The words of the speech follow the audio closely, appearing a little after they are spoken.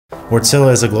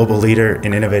Wärtsilä is a global leader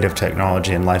in innovative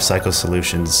technology and lifecycle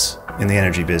solutions in the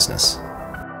energy business.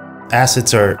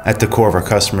 Assets are at the core of our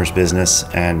customers' business,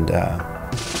 and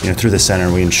through the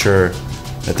center we ensure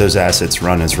that those assets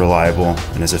run as reliable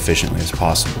and as efficiently as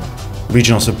possible.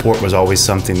 Regional support was always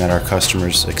something that our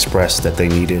customers expressed that they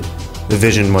needed. The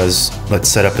vision was, let's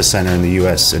set up a center in the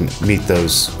US and meet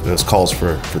those calls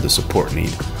for the support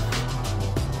need.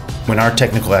 When our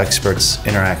technical experts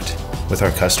interact with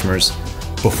our customers,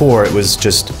 before it was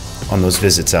just on those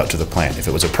visits out to the plant. If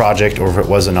it was a project or if it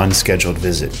was an unscheduled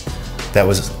visit, that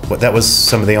was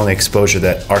some of the only exposure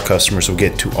that our customers will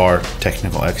get to our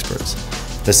technical experts.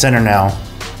 The center now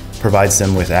provides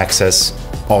them with access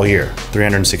all year,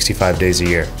 365 days a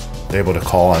year. They're able to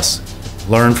call us,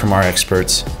 learn from our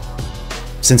experts.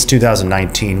 Since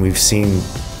 2019, we've seen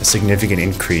a significant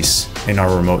increase in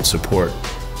our remote support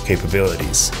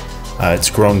capabilities. It's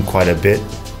grown quite a bit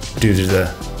due to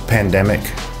the pandemic.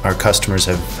 Our customers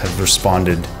have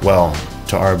responded well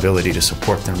to our ability to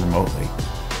support them remotely.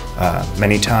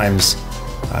 Many times,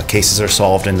 cases are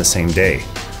solved in the same day.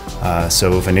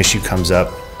 So if an issue comes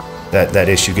up, that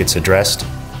issue gets addressed.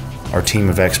 Our team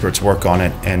of experts work on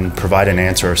it and provide an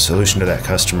answer or solution to that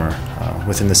customer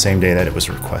within the same day that it was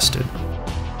requested.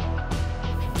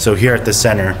 So here at the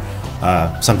center,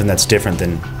 something that's different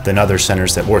than other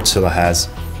centers that Wärtsilä has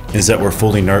is that we're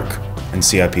fully NERC and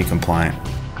CIP compliant.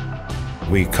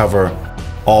 We cover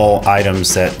all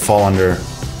items that fall under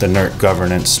the NERC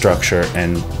governance structure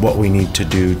and what we need to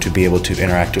do to be able to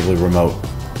interactively remote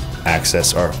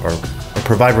access or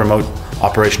provide remote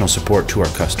operational support to our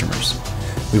customers.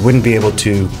 We wouldn't be able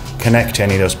to connect to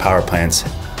any of those power plants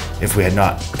if we had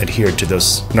not adhered to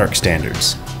those NERC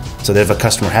standards. So that if a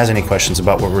customer has any questions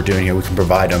about what we're doing here, we can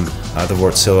provide them the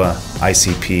Wärtsilä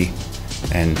ICP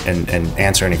and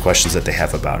answer any questions that they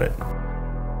have about it.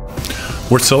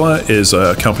 Wärtsilä is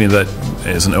a company that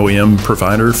is an OEM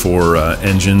provider for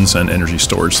engines and energy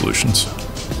storage solutions.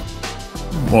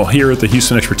 Well, here at the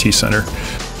Houston Expertise Center,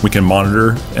 we can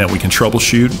monitor and we can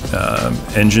troubleshoot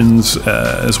engines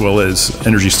as well as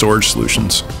energy storage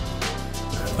solutions.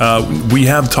 We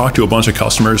have talked to a bunch of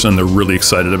customers and they're really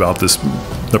excited about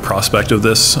the prospect of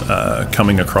this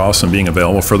coming across and being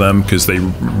available for them because they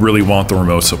really want the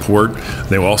remote support.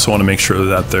 They also want to make sure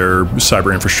that their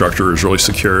cyber infrastructure is really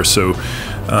secure. So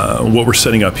what we're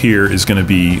setting up here is going to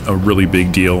be a really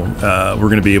big deal. We're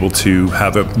going to be able to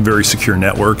have a very secure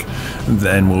network.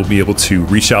 Then we'll be able to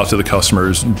reach out to the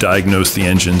customers, diagnose the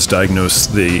engines, diagnose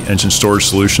the engine storage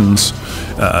solutions,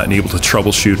 and able to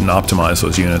troubleshoot and optimize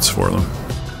those units for them.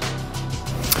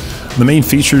 The main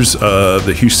features of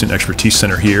the Houston Expertise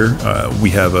Center here, we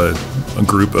have a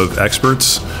group of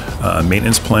experts,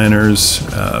 maintenance planners,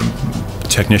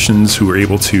 technicians who are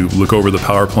able to look over the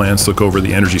power plants, look over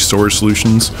the energy storage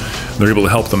solutions. They're able to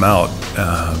help them out.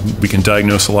 We can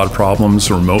diagnose a lot of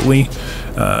problems remotely.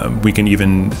 We can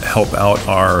even help out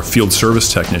our field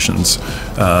service technicians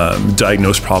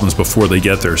diagnose problems before they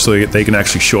get there, so they can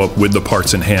actually show up with the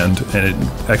parts in hand, and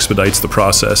it expedites the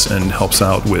process and helps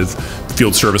out with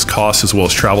field service costs as well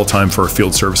as travel time for our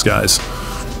field service guys.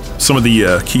 Some of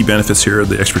the key benefits here at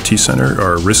the Expertise Center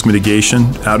are risk mitigation,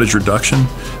 outage reduction,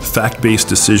 fact-based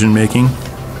decision making,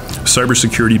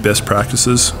 cybersecurity best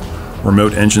practices,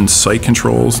 remote engine site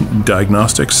controls,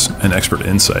 diagnostics, and expert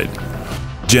insight.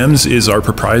 GEMS is our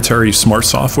proprietary smart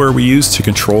software we use to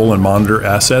control and monitor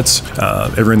assets,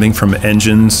 everything from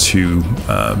engines to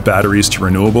batteries to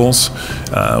renewables.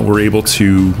 We're able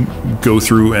to go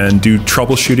through and do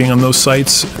troubleshooting on those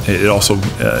sites.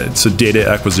 It's a data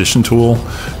acquisition tool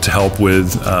to help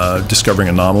with discovering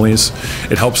anomalies.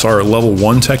 It helps our level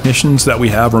 1 technicians that we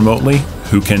have remotely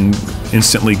who can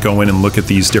instantly go in and look at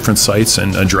these different sites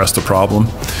and address the problem.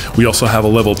 We also have a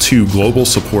level 2 global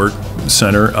support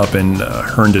center up in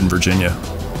Herndon, Virginia.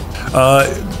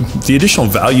 The additional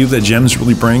value that GEMS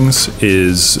really brings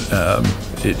is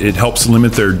it helps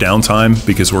limit their downtime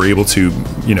because we're able to,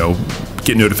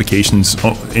 get notifications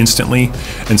instantly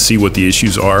and see what the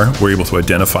issues are. We're able to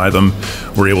identify them.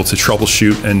 We're able to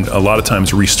troubleshoot and a lot of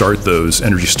times restart those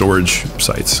energy storage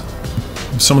sites.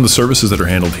 Some of the services that are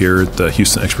handled here at the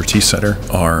Houston Expertise Center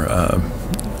are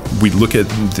we look at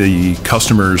the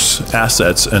customer's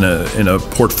assets in a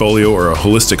portfolio or a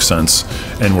holistic sense,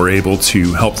 and we're able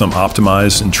to help them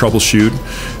optimize and troubleshoot.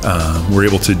 We're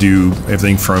able to do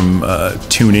everything from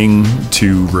tuning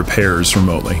to repairs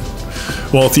remotely.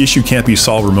 Well, if the issue can't be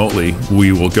solved remotely,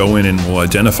 we will go in and we'll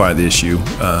identify the issue.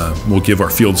 We'll give our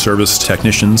field service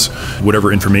technicians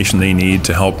whatever information they need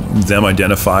to help them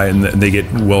identify, and they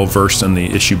get well versed in the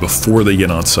issue before they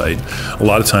get on site. A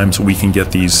lot of times we can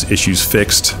get these issues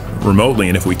fixed remotely,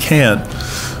 and if we can't,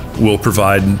 we'll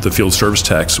provide the field service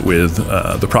techs with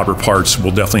the proper parts.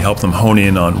 We'll definitely help them hone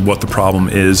in on what the problem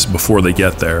is before they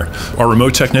get there. Our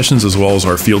remote technicians, as well as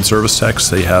our field service techs,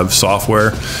 they have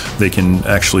software. They can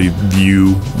actually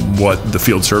view what the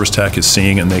field service tech is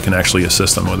seeing, and they can actually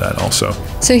assist them with that also.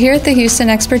 So here at the Houston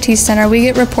Expertise Center, we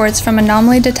get reports from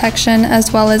anomaly detection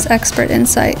as well as expert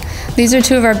insight. These are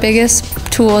two of our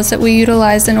biggest tools that we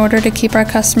utilize in order to keep our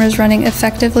customers running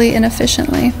effectively and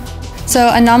efficiently. So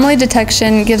anomaly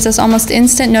detection gives us almost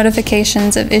instant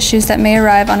notifications of issues that may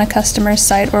arrive on a customer's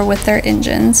site or with their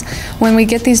engines. When we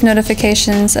get these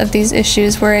notifications of these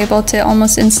issues, we're able to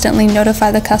almost instantly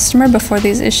notify the customer before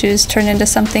these issues turn into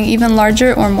something even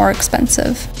larger or more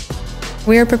expensive.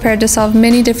 We are prepared to solve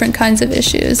many different kinds of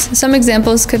issues. Some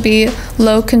examples could be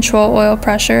low control oil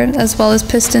pressure, as well as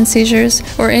piston seizures,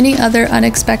 or any other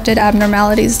unexpected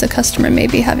abnormalities the customer may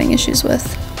be having issues with.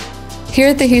 Here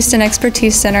at the Houston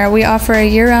Expertise Center, we offer a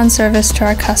year-round service to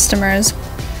our customers.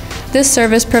 This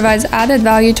service provides added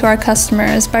value to our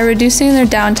customers by reducing their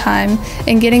downtime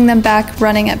and getting them back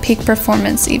running at peak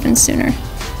performance even sooner.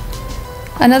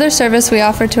 Another service we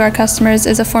offer to our customers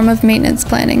is a form of maintenance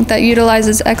planning that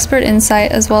utilizes expert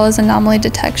insight as well as anomaly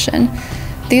detection.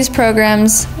 These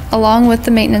programs, along with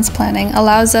the maintenance planning,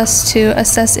 allows us to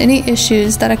assess any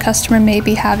issues that a customer may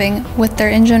be having with their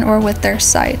engine or with their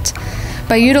site.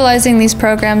 By utilizing these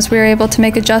programs, we are able to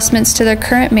make adjustments to their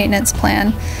current maintenance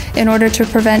plan in order to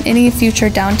prevent any future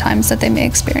downtimes that they may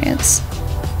experience.